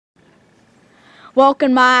Welcome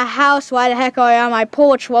to my house. Why the heck are you on my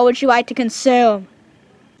porch? What would you like to consume?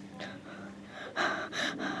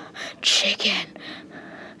 Chicken.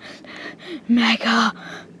 Mega.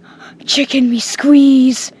 Chicken me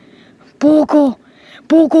squeeze. Burger.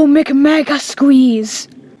 Burger mega squeeze.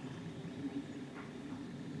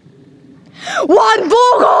 One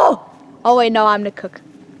burger! Oh wait, no, I'm the cook.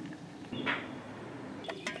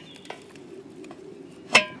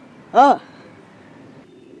 Oh.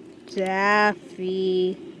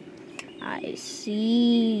 Daffy, I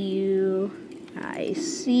see you. I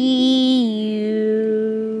see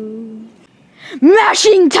you.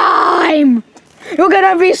 Mashing time! You're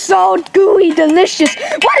gonna be so gooey delicious.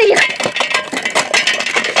 What are you?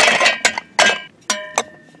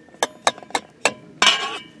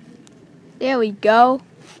 There we go.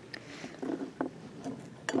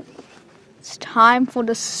 It's time for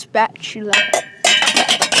the spatula.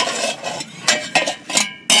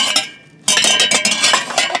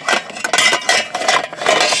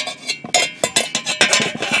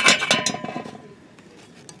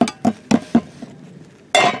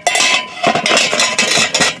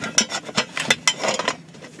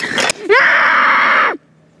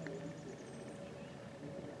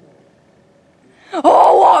 Oh,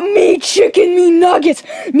 I want me chicken, me nuggets,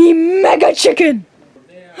 me mega chicken.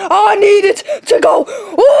 I need it to go.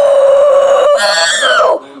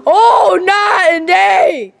 Oh, night and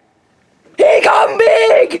day. He come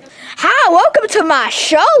big. Hi, welcome to my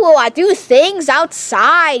show where I do things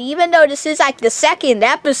outside, even though this is like the second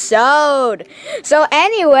episode. So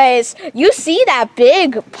anyways, you see that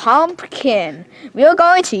big pumpkin. We're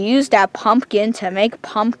going to use that pumpkin to make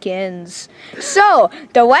pumpkins. So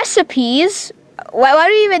the recipes, well, I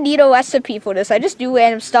don't even need a recipe for this. I just do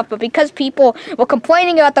random stuff. But because people were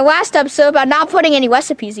complaining about the last episode about not putting any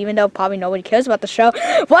recipes, even though probably nobody cares about the show,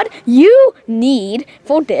 what you need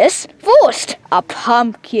for this first, a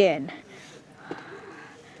pumpkin.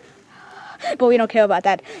 But we don't care about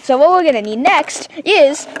that. So what we're going to need next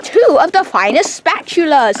is 2 of the finest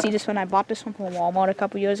spatulas. See, this one, I bought this one from Walmart a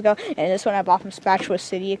couple years ago. And this one I bought from Spatula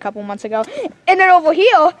City a couple months ago. And then over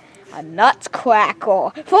here, a nut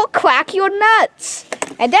cracker for crack your nuts.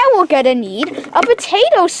 And then we're gonna need a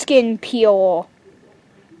potato skin peel.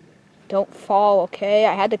 Don't fall, okay?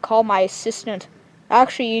 I had to call my assistant.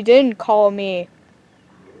 Actually, you didn't call me.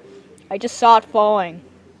 I just saw it falling.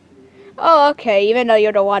 Oh, okay, even though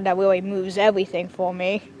you're the one that really moves everything for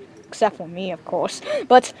me. Except for me, of course.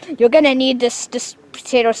 But you're gonna need this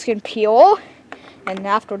potato skin peel. And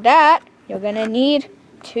after that, you're gonna need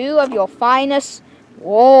 2 of your finest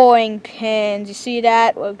rolling pins. You see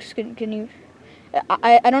that? Well, can you?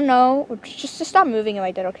 I don't know. Just stop moving it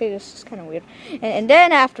like that. Okay, this is kind of weird. And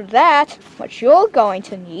then after that, what you're going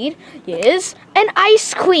to need is an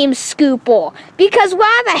ice cream scooper. Because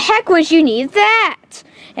why the heck would you need that?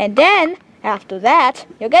 And then after that,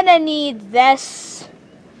 you're gonna need this.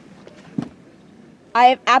 I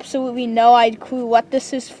have absolutely no clue what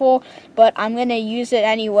this is for, but I'm gonna use it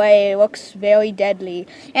anyway. It looks very deadly.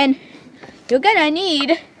 And you're gonna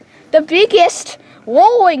need the biggest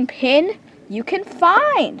rolling pin you can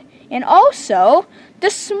find. And also, the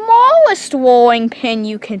smallest rolling pin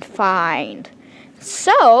you can find.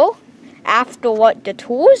 So, after what the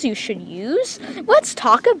tools you should use, let's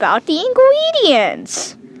talk about the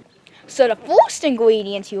ingredients. So the first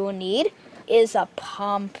ingredient you will need is a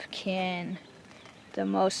pumpkin. The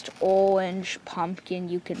most orange pumpkin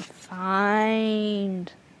you can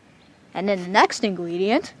find. And then the next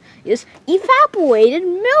ingredient is evaporated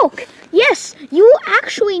milk. Yes, you will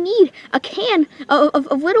actually need a can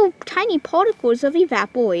of little tiny particles of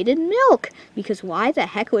evaporated milk. Because why the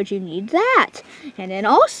heck would you need that? And then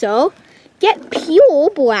also, get pure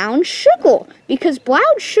brown sugar. Because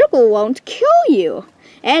brown sugar won't kill you.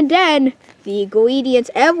 And then, the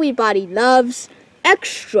ingredients everybody loves,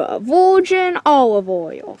 extra virgin olive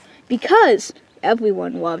oil. Because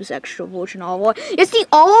everyone loves extra virgin olive oil. It's the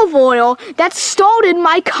olive oil that started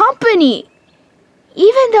my company.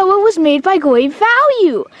 Even though it was made by great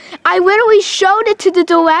value. I literally showed it to the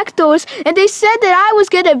directors and they said that I was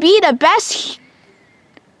going to be the best.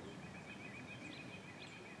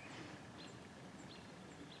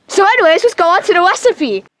 So anyways, let's go on to the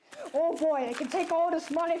recipe. Oh boy, I can take all this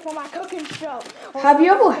money for my cooking show. Have you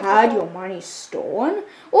ever had your money stolen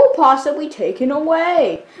or possibly taken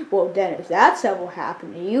away? Well then, if that's ever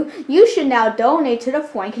happened to you, you should now donate to the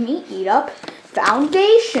Frank Me Eat Up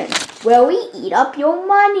Foundation, where we eat up your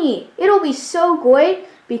money. It'll be so great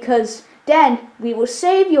because then we will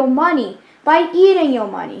save your money by eating your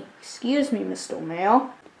money. Excuse me, Mr. Mail.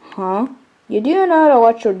 Huh? You do know that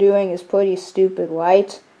what you're doing is pretty stupid,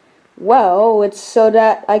 right? Well, it's so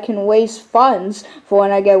that I can waste funds for when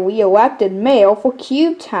I get re-elected mayor for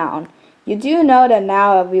Cube Town. You do know that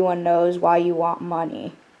now everyone knows why you want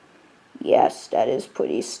money. Yes, that is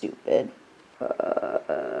pretty stupid.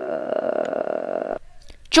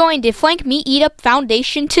 Join the Flank Me Eat Up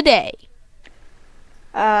Foundation today.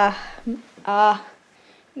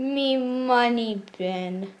 Me money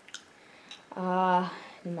bin.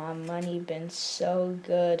 My money been so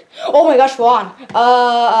good. Oh my gosh, Juan.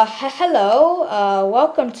 Hello.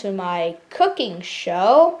 Welcome to my cooking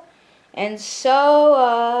show. And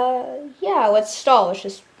so, yeah, let's start. Let's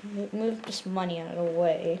just move this money out of the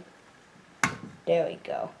way. There we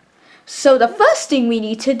go. So the first thing we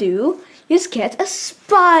need to do is get a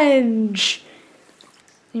sponge.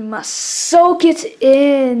 You must soak it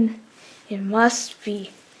in. It must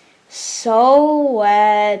be so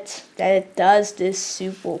wet that it does this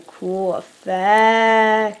super cool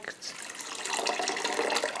effect.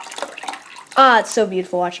 It's so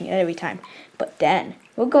beautiful watching it every time. But then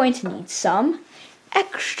we're going to need some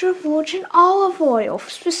extra virgin olive oil,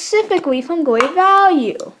 specifically from Great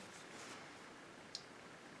Value.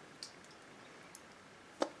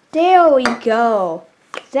 There we go.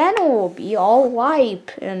 Then it will be all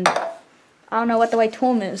ripe, and I don't know what the right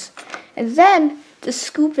term is. And then to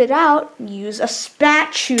scoop it out, use a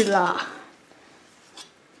spatula.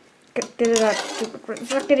 Get it out.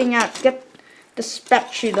 It's not getting out. Get the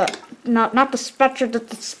spatula. Not the spatula,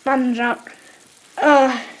 the sponge out.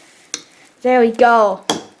 There we go.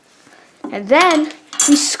 And then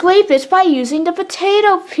we scrape it by using the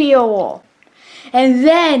potato peeler. And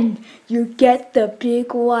then you get the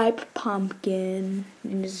big ripe pumpkin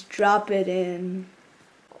and just drop it in.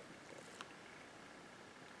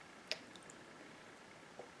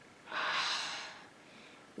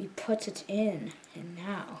 We put it in, and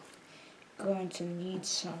now we're going to need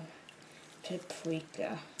some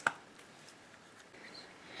paprika.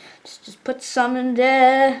 Just put some in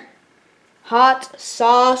there. Hot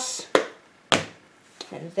sauce.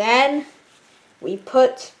 And then we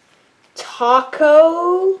put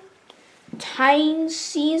taco thyme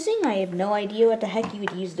seasoning. I have no idea what the heck you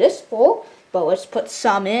would use this for, but let's put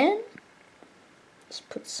some in. Let's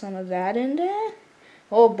put some of that in there.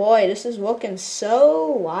 Oh boy, this is looking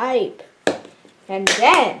so ripe. And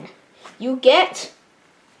then you get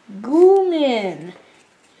cumin.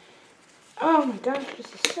 Oh my gosh,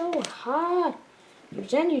 this is so hot. And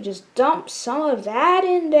then you just dump some of that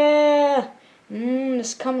in there. This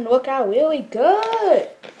is coming to look out really good.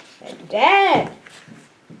 And then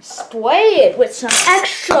spray it with some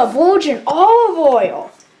extra virgin olive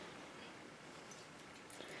oil.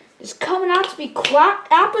 It's coming out to be quite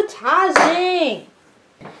appetizing.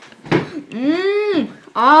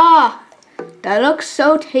 That looks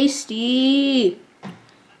so tasty.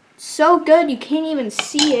 So good you can't even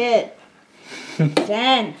see it.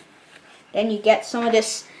 Then you get some of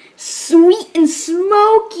this sweet and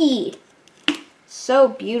smoky. So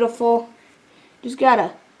beautiful. Just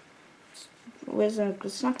gotta.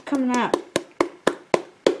 It's not coming out.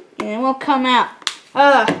 And it won't come out.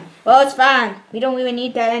 Well, it's fine. We don't really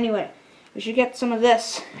need that anyway. We should get some of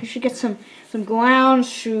this. We should get some ground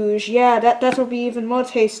shoes. Yeah, that will be even more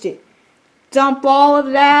tasty. Dump all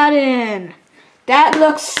of that in. That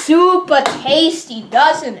looks super tasty,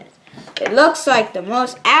 doesn't it? It looks like the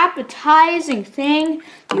most appetizing thing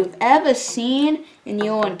you've ever seen in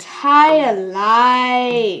your entire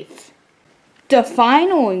life. The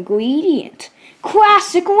final ingredient,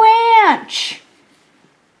 classic ranch.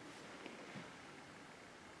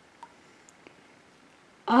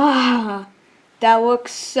 That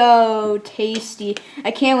looks so tasty.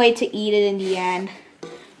 I can't wait to eat it in the end.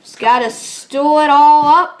 Just gotta stir it all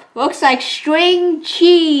up. Looks like string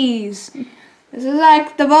cheese. This is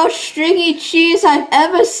like the most stringy cheese I've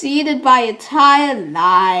ever seen in my entire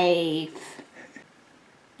life.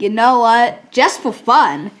 You know what? Just for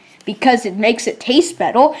fun, because it makes it taste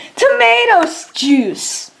better, tomato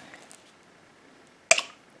juice.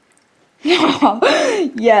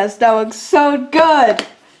 Yes, that looks so good.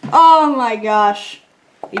 Oh my gosh.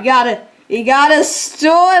 You gotta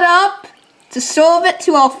stir it up to serve it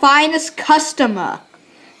to our finest customer.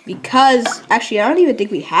 Because, actually, I don't even think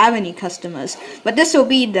we have any customers. But this will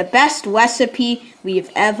be the best recipe we've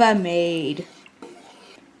ever made.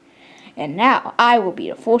 And now, I will be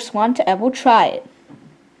the first one to ever try it.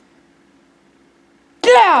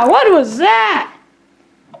 Yeah, what was that?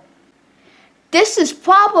 This is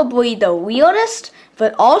probably the weirdest,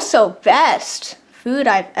 but also best food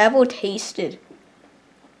I've ever tasted.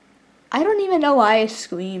 I don't even know why I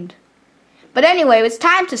screamed. But anyway, it's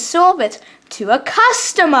time to serve it to a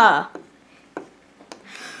customer.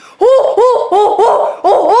 Oh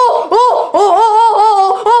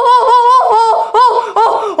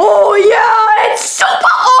yeah, it's super.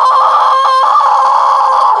 Oh!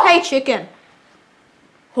 Hey chicken.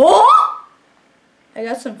 Oh! I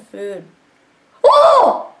got some food.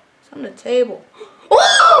 Oh! It's on the table.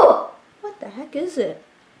 Oh! What the heck is it?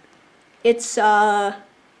 It's I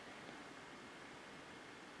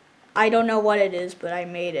don't know what it is, but I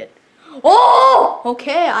made it. Oh!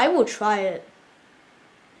 Okay, I will try it.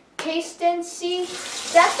 Taste and see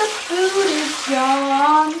that the food is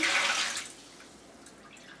gone.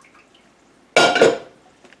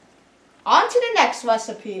 On to the next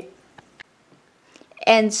recipe.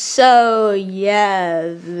 And so,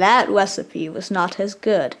 yeah, that recipe was not as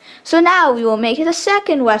good. So now we will make it a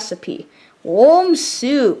second recipe. Warm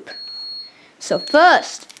soup. So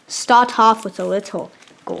first, start off with a little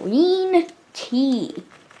green tea.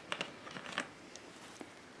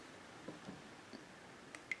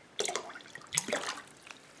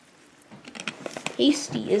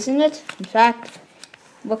 Tasty, isn't it? In fact,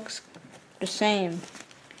 looks the same.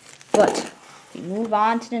 But we move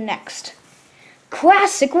on to the next.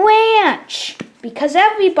 Classic ranch! Because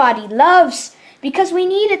everybody loves, because we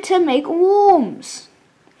need it to make worms.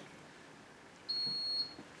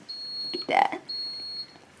 Look at that.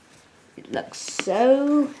 It looks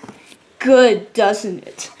so good, doesn't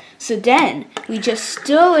it? So then, we just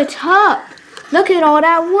stir it up. Look at all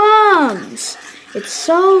that worms. It's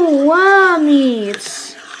so wormy.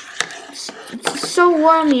 It's so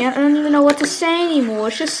wormy. I don't even know what to say anymore.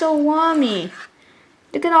 It's just so wormy.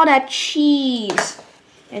 Look at all that cheese.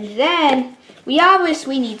 And then, we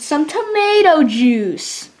obviously need some tomato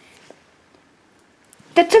juice.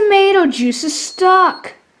 The tomato juice is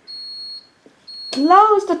stuck.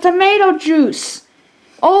 Close the tomato juice.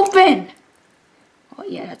 Open. Oh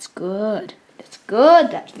yeah, that's good. That's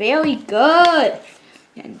good. That's very good.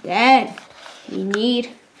 And then, we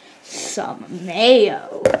need some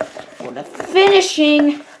mayo for the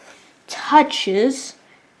finishing touches.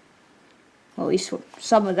 Well, at least for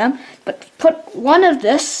some of them. But put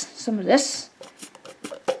some of this.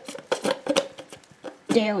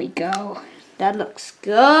 There we go. That looks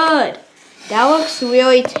good. That looks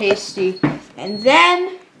really tasty. And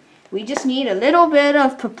then we just need a little bit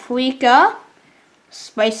of paprika.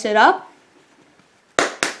 Spice it up.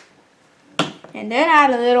 And then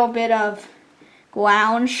add a little bit of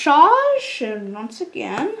ground sauce. And once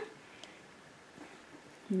again,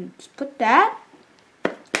 just put that.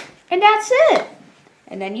 And that's it.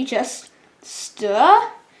 And then you just stir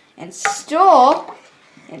and stir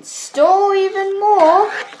and stir even more.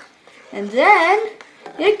 And then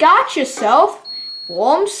you got yourself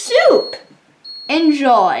warm soup.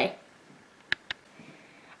 Enjoy.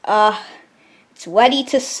 It's ready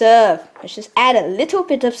to serve. Let's just add a little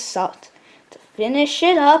bit of salt to finish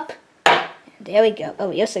it up. And there we go. Oh,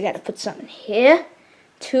 we also got to put some in here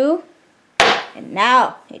too. And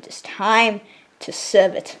now it is time to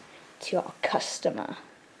serve it to our customer.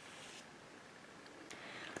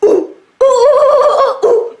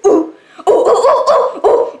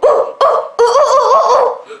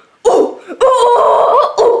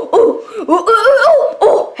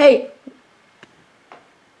 Hey,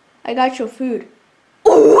 I got your food.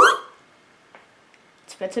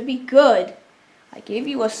 It's better be good. I gave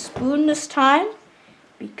you a spoon this time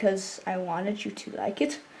because I wanted you to like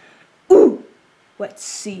it. Ooh, let's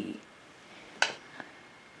see.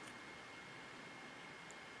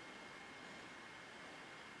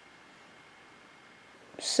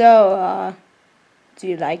 So, do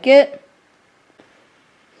you like it?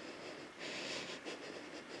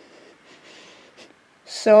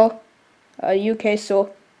 So, are you okay,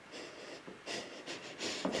 so?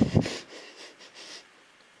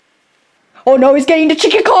 Oh no, he's getting the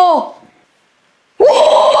chicken call! Oh,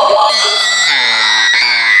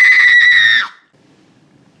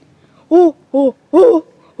 oh, oh, oh,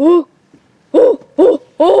 oh, oh, oh, oh,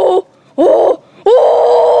 oh.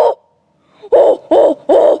 Oh, oh,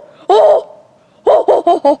 oh, oh, oh, oh, oh,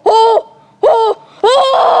 oh,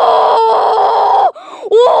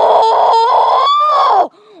 oh,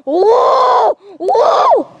 whoa,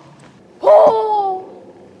 whoa, oh,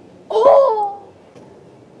 oh,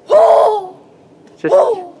 oh, Just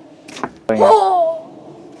oh.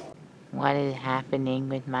 what is happening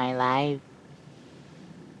with my life?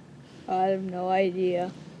 I have no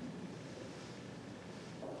idea.